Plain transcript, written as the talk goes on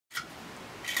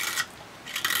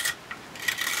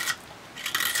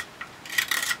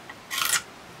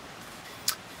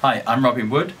Hi, I'm Robin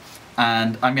Wood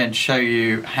and I'm going to show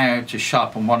you how to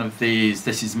sharpen one of these.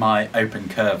 This is my open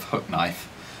curve hook knife,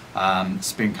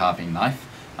 spoon carving knife,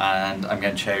 and I'm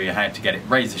going to show you how to get it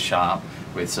razor sharp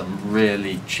with some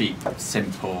really cheap,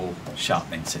 simple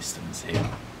sharpening systems here.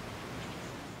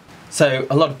 So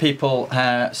a lot of people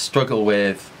struggle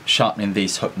with sharpening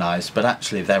these hook knives, but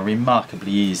actually they're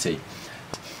remarkably easy.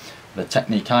 The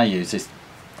technique I use is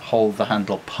hold the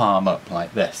handle palm up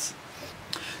like this.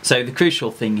 So the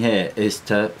crucial thing here is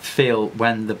to feel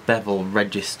when the bevel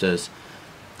registers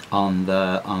on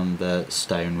the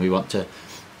stone. We want to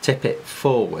tip it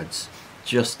forwards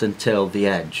just until the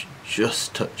edge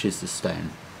just touches the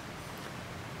stone.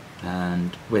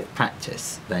 And with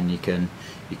practice, then you can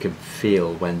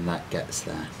feel when that gets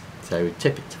there. So we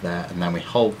tip it to there, and then we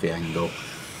hold the angle,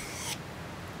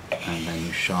 and then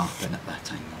you sharpen at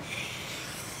that angle.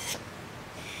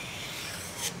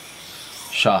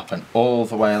 Sharpen all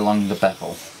the way along the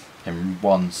bevel in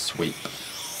one sweep.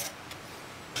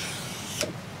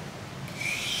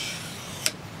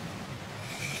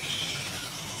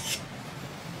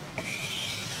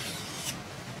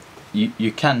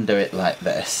 You can do it like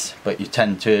this, but you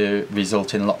tend to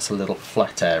result in lots of little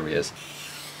flat areas.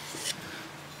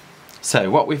 So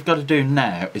what we've got to do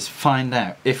now is find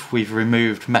out if we've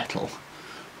removed metal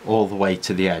all the way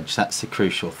to the edge. That's the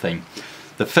crucial thing.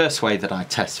 The first way that I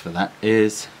test for that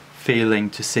is feeling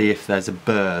to see if there's a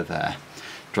burr there.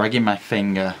 Dragging my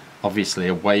finger obviously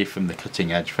away from the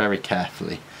cutting edge very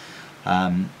carefully,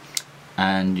 and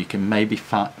you can maybe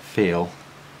feel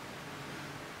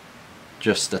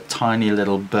just a tiny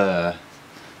little burr,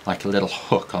 like a little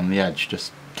hook on the edge,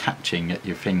 just catching at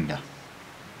your finger.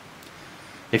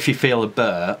 If you feel a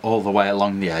burr all the way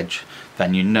along the edge,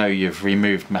 then you know you've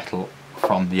removed metal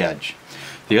from the edge.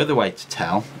 The other way to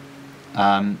tell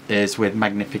is with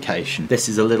magnification. This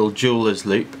is a little jeweler's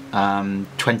loupe,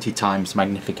 20 times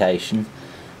magnification,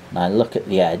 and I look at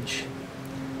the edge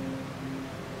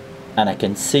and I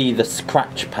can see the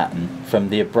scratch pattern from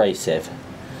the abrasive,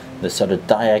 the sort of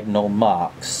diagonal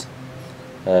marks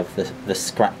of the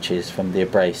scratches from the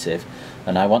abrasive,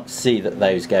 and I want to see that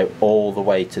those go all the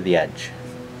way to the edge.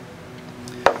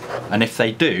 And if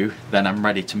they do, then I'm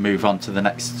ready to move on to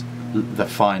the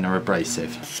finer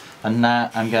abrasive. And now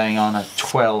I'm going on a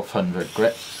 1200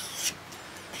 grit.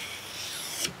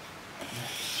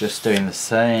 Just doing the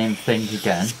same thing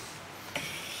again.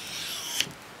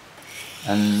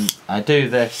 And I do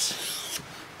this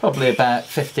probably about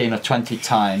 15 or 20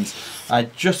 times. I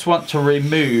just want to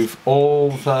remove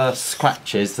all the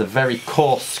scratches, the very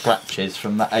coarse scratches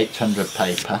from the 800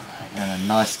 paper. And a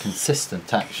nice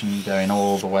consistent action going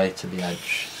all the way to the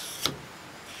edge.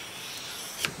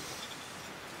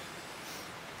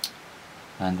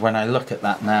 And when I look at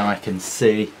that now, I can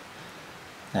see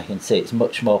it's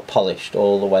much more polished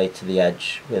all the way to the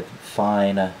edge with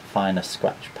finer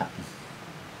scratch pattern.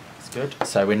 That's good.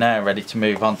 So we're now ready to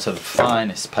move on to the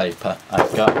finest paper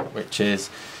I've got, which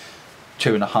is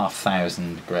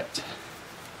 2500 grit.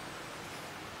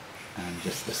 And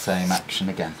just the same action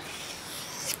again.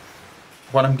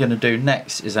 What I'm going to do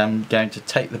next is I'm going to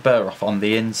take the burr off on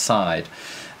the inside.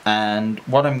 And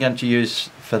what I'm going to use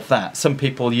for that, some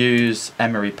people use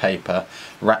emery paper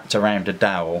wrapped around a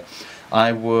dowel.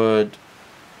 I would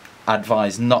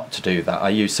advise not to do that. I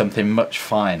use something much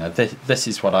finer. This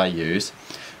is what I use,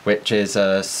 which is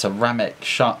a ceramic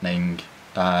sharpening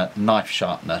knife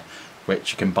sharpener,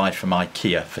 which you can buy from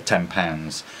IKEA for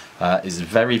 £10. It's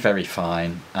very, very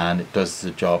fine, and it does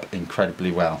the job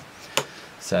incredibly well.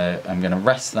 So I'm going to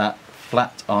rest that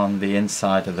flat on the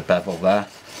inside of the bevel there,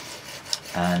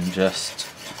 and just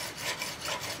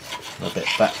a little bit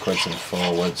backwards and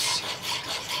forwards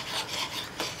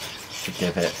to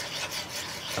give it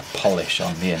a polish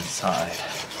on the inside.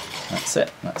 That's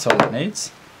it, that's all it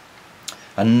needs.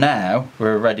 And now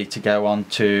we're ready to go on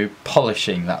to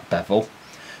polishing that bevel.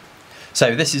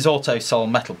 So this is auto-sol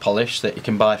metal polish that you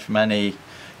can buy from any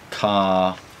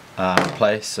car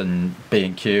place, and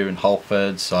B&Q and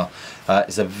Halfords.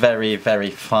 It's a very, very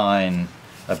fine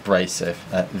abrasive,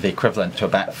 the equivalent to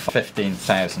about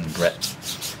 15,000 grit.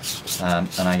 And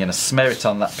I'm going to smear it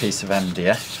on that piece of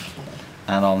MDF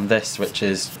and on this, which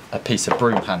is a piece of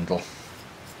broom handle.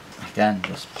 Again,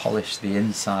 just polish the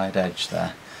inside edge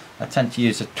there. I tend to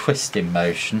use a twisting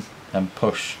motion and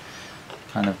push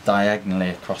kind of diagonally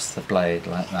across the blade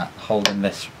like that, holding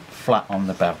this flat on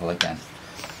the bevel again.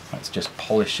 That's just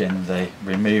polishing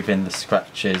removing the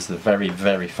scratches, the very,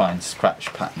 very fine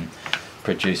scratch pattern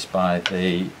produced by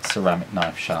the ceramic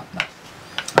knife sharpener.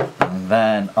 And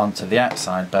then onto the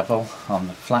outside bevel on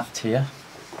the flat here.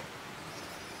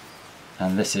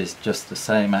 And this is just the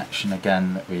same action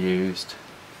again that we used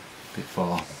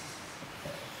before.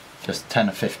 Just 10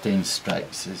 or 15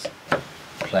 strokes is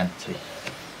plenty.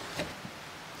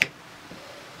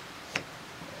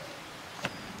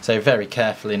 So very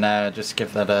carefully now, just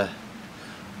give that a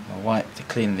wipe to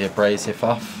clean the abrasive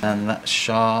off, and that's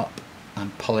sharp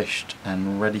and polished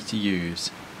and ready to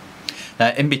use.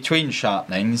 Now in between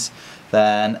sharpenings,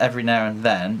 then every now and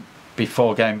then,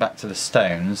 before going back to the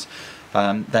stones,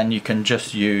 then you can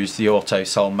just use the auto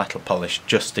sole metal polish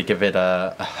just to give it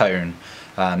a hone.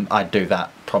 I do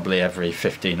that probably every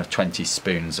 15 or 20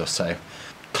 spoons or so.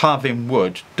 Carving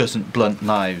wood doesn't blunt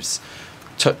knives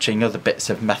touching other bits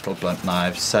of metal blunt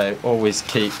knives, so always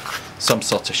keep some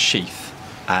sort of sheath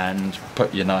and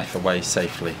put your knife away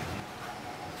safely.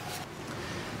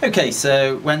 Okay,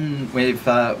 so when we've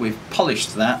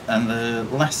polished that, and the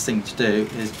last thing to do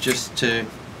is just to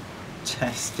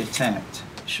test it out.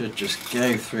 It should just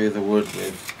go through the wood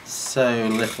with so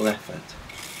little effort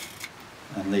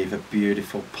and leave a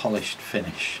beautiful polished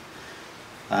finish.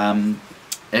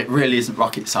 It really isn't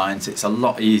rocket science. It's a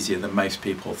lot easier than most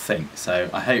people think. So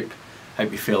I hope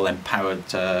you feel empowered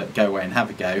to go away and have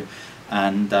a go,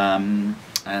 and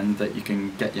that you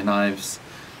can get your knives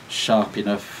sharp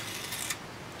enough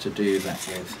to do that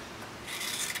with.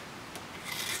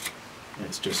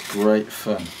 It's just great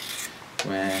fun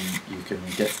when you can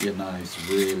get your knives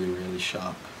really, really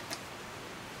sharp.